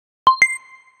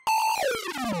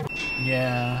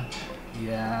Yeah.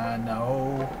 Yeah,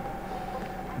 no.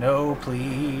 No,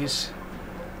 please.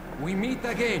 We meet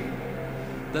again.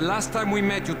 The last time we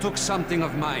met, you took something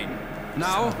of mine.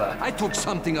 Now, I took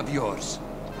something of yours.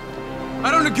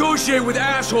 I don't negotiate with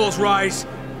assholes, Rise.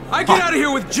 I get out of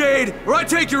here with Jade, or I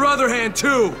take your other hand,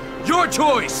 too. Your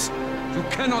choice. You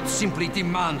cannot simply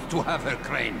demand to have her,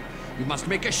 Crane. You must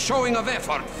make a showing of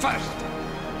effort first.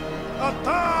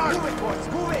 Attack! Move it, boys,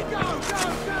 move it! Go,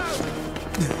 go, go!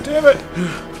 Damn it!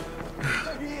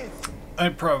 I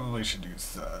probably should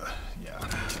use, yeah.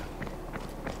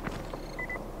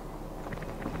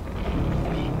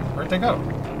 Where'd they go?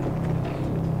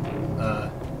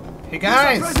 Hey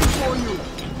guys!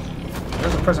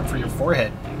 There's a present for your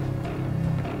forehead.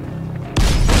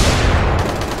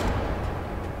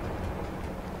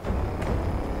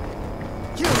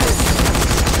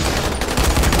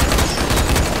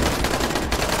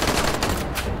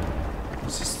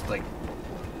 This is like...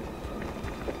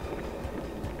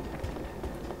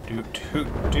 Do.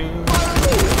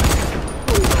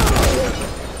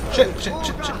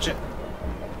 Shit.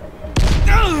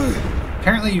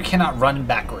 Apparently you cannot run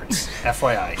backwards.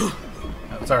 FYI.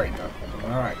 Oh, sorry, though.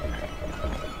 Alright.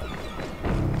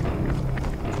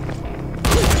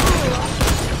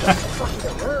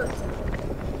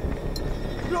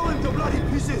 Blow him to bloody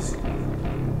pieces!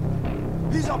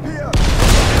 He's up here!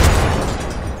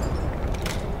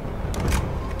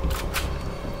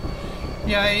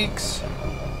 Yikes.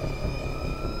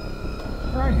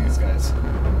 Where are these guys?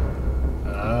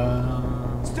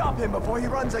 Stop him before he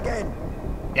runs again!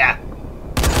 Yeah.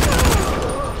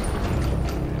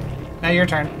 Now your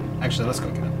turn. Actually, let's go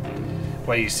get him.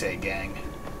 What do you say, gang?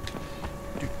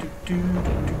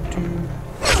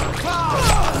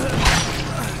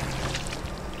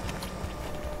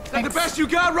 That the best you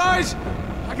got, Rise?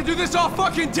 I can do this all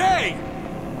fucking day!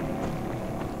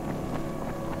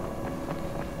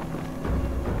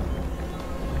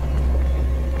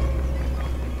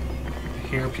 I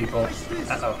hear people.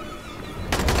 Uh-oh.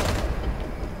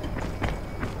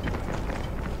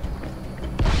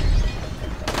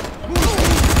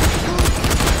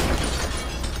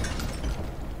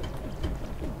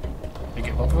 You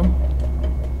get both of them?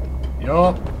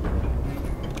 Yup.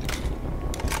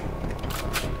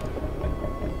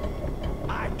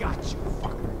 I got you,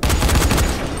 fucker.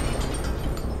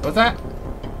 What's that?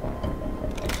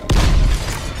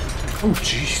 Oh,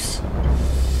 jeez.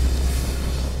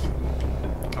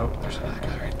 Oh, there's another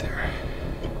guy right there.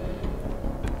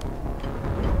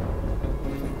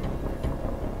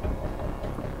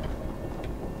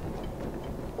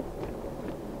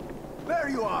 There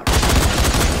you are!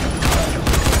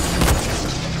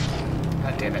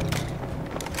 God damn it.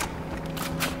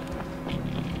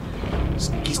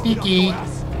 Sneaky, sneaky.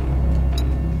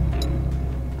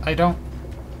 I don't...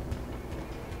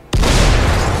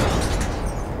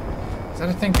 Is that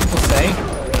a thing people say?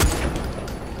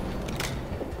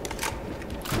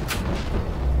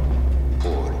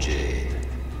 Poor Jade.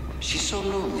 She's so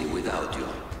lonely without you.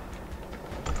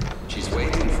 She's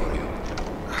waiting for you.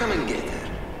 Come and get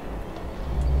her.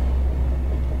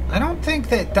 I don't think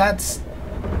that that's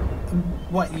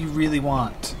what you really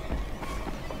want.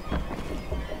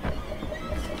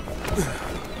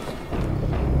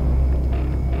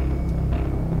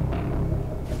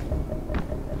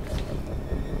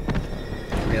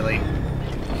 Really?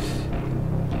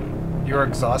 You're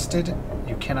exhausted?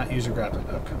 You cannot use your grappling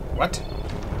hook. What?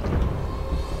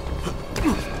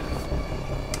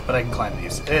 But I can climb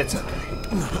these. It's okay.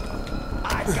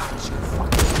 I got you,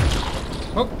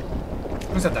 fucker. Oh!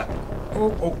 Who said that?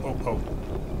 Oh.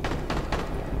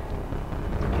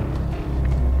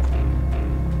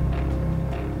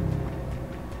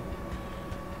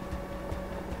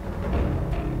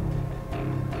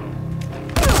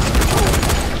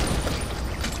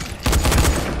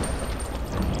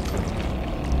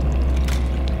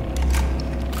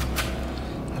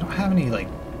 I don't have any, like,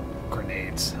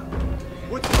 grenades.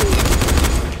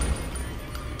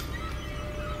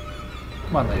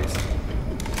 Come on, ladies.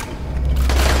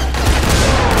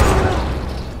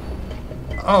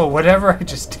 Oh, whatever I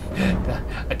just did.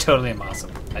 I totally am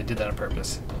awesome. I did that on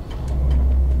purpose.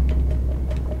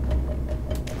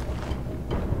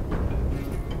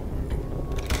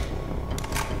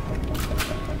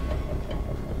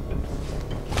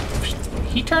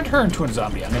 He turned her into a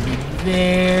zombie. I'm gonna be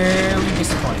very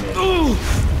disappointed.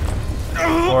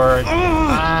 Or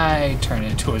I turn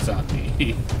into a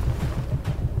zombie.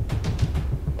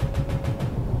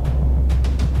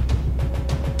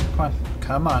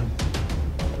 Come on.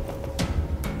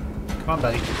 Come on,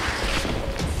 buddy.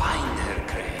 Find her,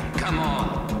 Crane. Come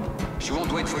on. She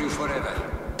won't wait for you forever.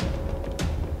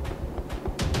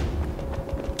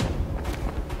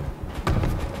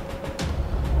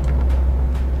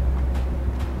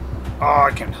 Oh,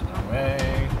 I can't run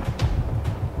away.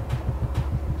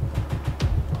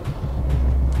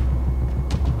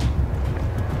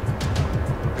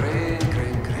 Crane.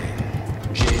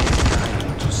 Jade is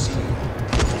dying to see you.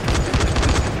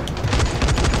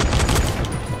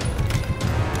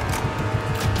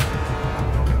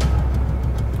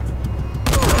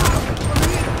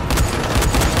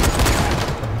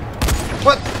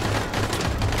 What?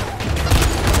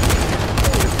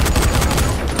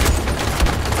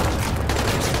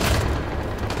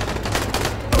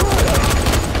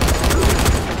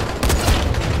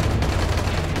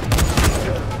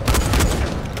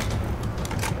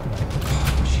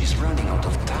 She's running out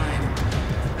of time.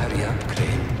 Hurry up,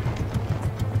 Crane.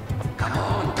 Come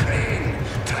on, Crane.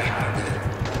 Try harder.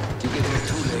 You get there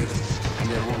too late, and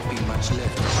there won't be much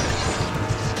left.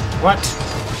 What?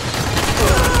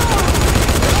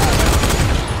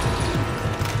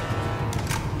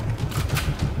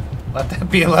 Let that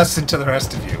be a lesson to the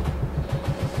rest of you.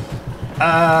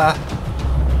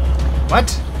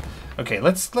 What? Okay,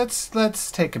 let's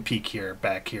take a peek here,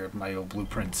 back here at my old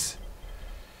blueprints.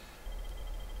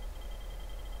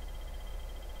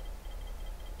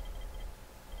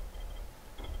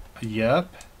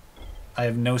 Yep. I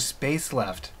have no space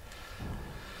left.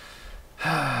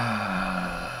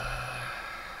 I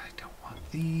don't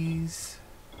want these.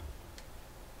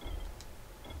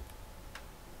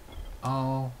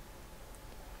 Oh.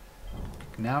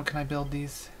 Now can I build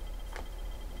these?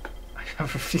 I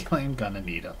have a feeling I'm gonna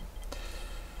need them.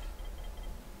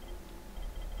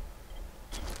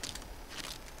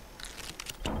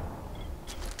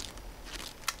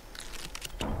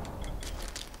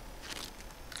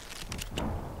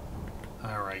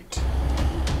 All right.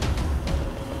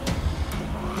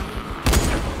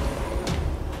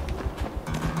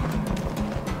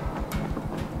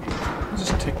 I'll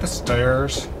just take the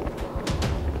stairs.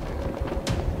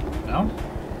 No?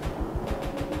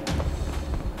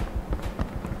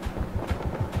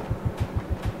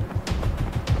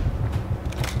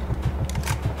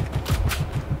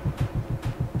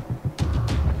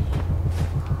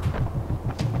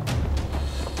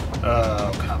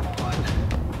 Oh, come on.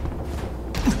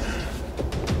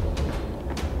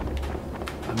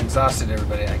 I'm exhausted,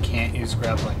 everybody. I can't use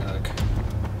grappling hook.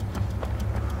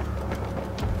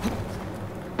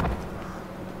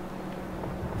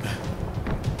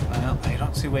 Well, I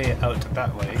don't see way out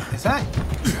that way. Is that?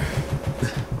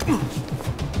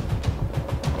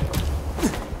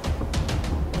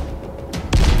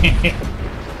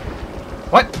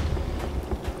 What?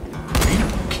 Are you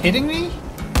kidding me?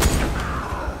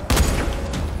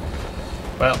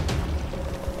 Well,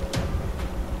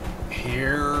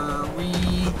 here we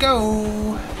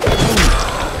go.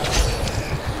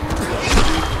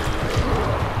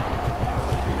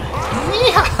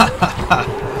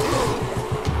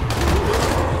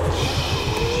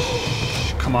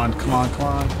 Come on, come on, come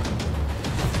on.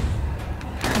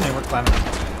 Apparently we're climbing.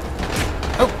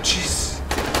 Oh, jeez.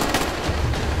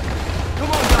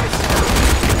 Come on, guys.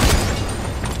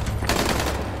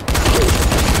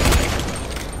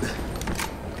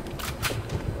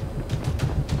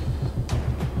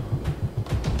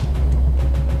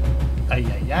 Ay,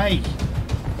 ay, ay.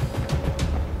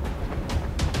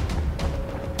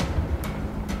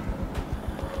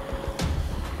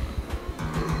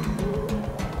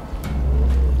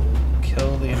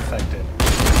 Kill the infected.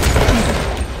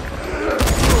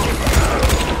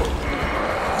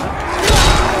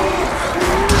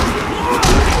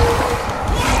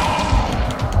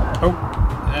 Oh,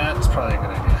 that's probably a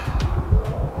good idea.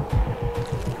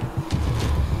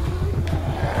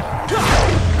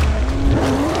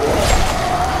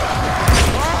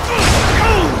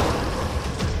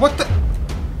 What the?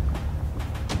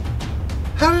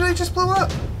 How did I just blow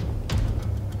up?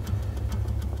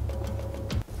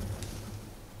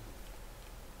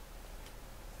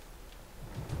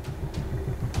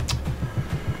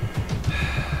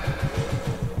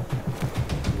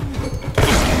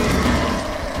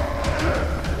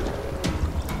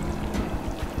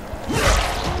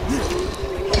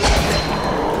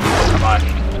 Come on.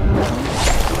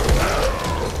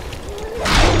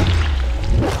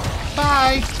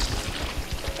 Bye.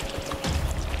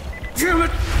 Damn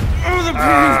it! Oh, the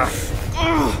pain!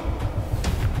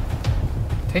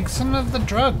 Take some of the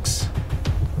drugs.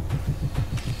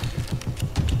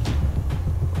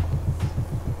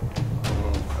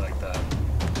 Oh, I like that.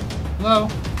 Hello?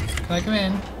 Can I come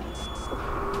in?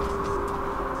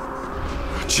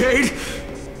 Jade?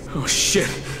 Oh shit.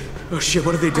 Oh shit,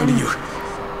 what have they done to you?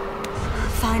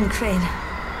 Fine, Crane.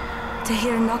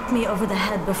 Tahir knocked me over the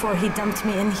head before he dumped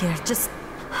me in here. Just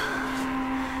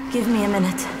give me a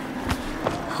minute.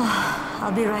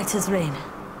 I'll be right as rain.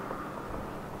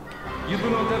 You do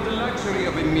not have the luxury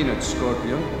of a minute,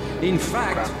 Scorpion. In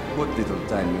fact, what little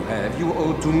time you have, you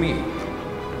owe to me.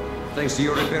 Thanks to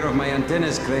your repair of my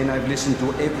antennas, Crane, I've listened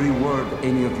to every word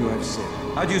any of you have said.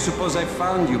 How do you suppose I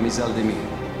found you, Miss Aldemir?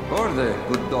 Or the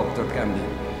good Dr. Camden?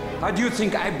 How do you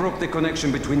think I broke the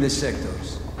connection between the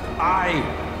sectors? I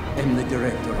am the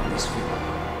director of this film.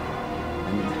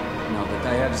 And now that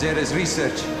I have Zera's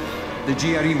research, the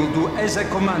GRE will do as I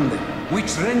commanded,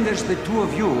 which renders the two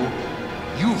of you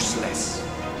useless.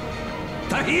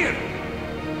 Tahir!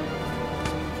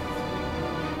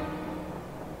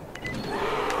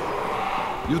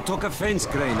 You took offense,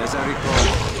 Crane, as I recall,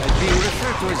 at being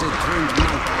referred to as a trained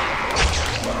monkey.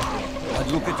 But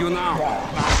look at you now,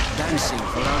 dancing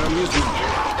for our amusement.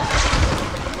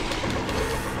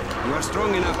 You are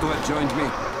strong enough to have joined me,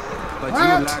 but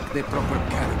you lack the proper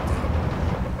character.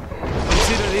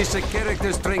 Consider this a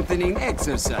character-strengthening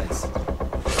exercise.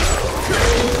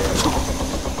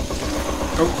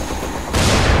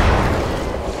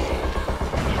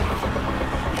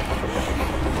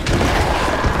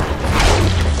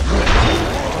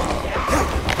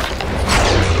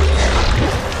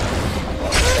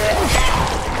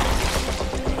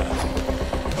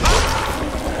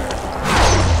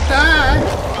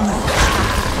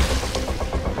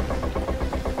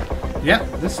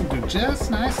 Yep, this will do just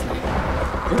nicely.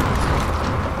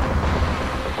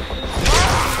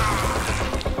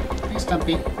 Hey,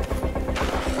 Stumpy.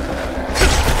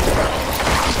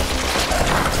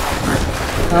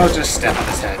 I'll just step on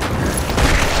his head.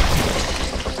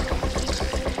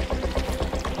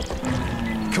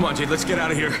 Come on, Jade, let's get out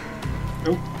of here.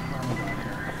 Oh,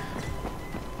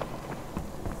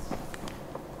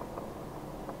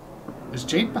 is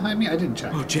Jade behind me? I didn't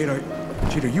check. Oh, Jade, are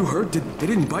you hurt? They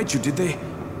didn't bite you, did they?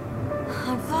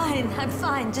 I'm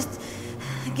fine. Just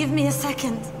give me a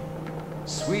second.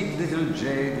 Sweet little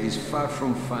Jade is far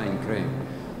from fine, Crane.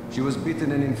 She was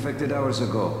bitten and infected hours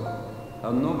ago.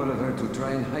 How noble of her to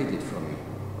try and hide it from you.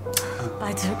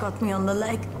 Biter got me on the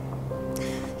leg.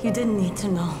 You didn't need to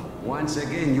know. Once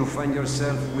again, you find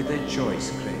yourself with a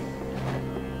choice, Crane.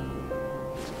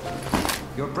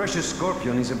 Your precious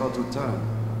Scorpion is about to turn.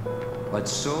 But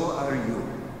so are you.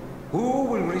 Who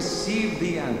will receive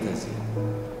the antazid?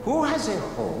 Who has a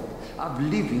hope of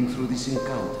living through this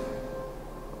encounter?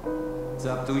 It's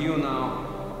up to you now.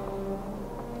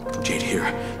 Jade,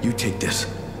 here. You take this.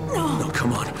 No. No,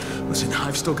 come on. Listen,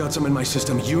 I've still got some in my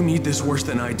system. You need this worse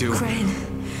than I do. Crane,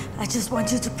 I just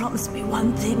want you to promise me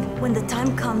one thing. When the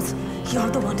time comes, you're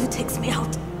the one who takes me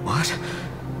out. What?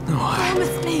 No,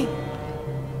 Promise me.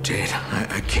 Jade,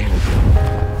 I can't.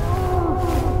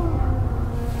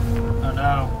 Oh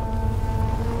no.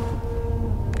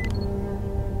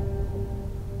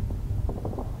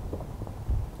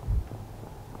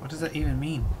 What does that even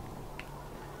mean?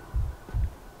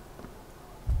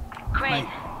 Crane.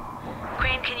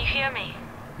 Crane, can you hear me?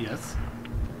 Yes.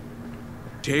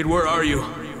 Jade, where are you?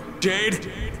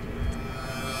 Jade?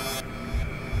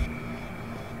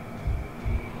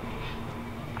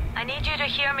 I need you to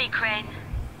hear me, Crane.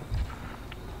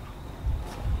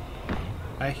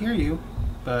 I hear you,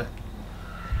 but...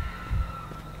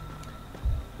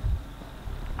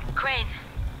 Crane.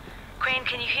 Crane,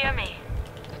 can you hear me?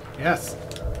 Yes.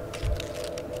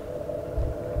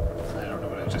 I don't know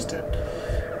what I just did.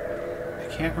 I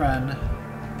can't run.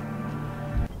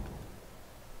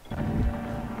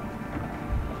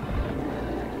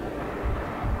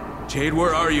 Jade,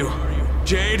 where are you?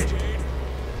 Jade?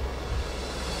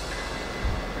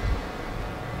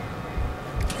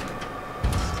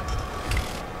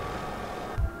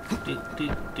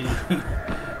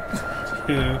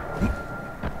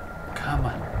 Come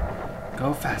on.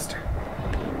 Go faster.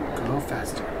 Go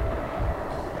faster.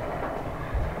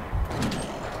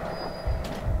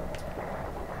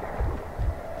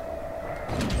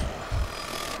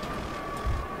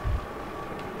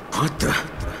 What the?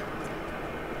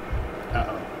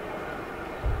 Uh-oh.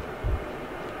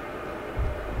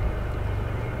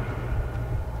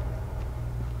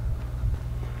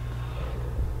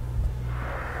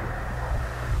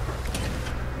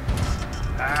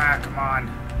 Ah, come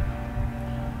on.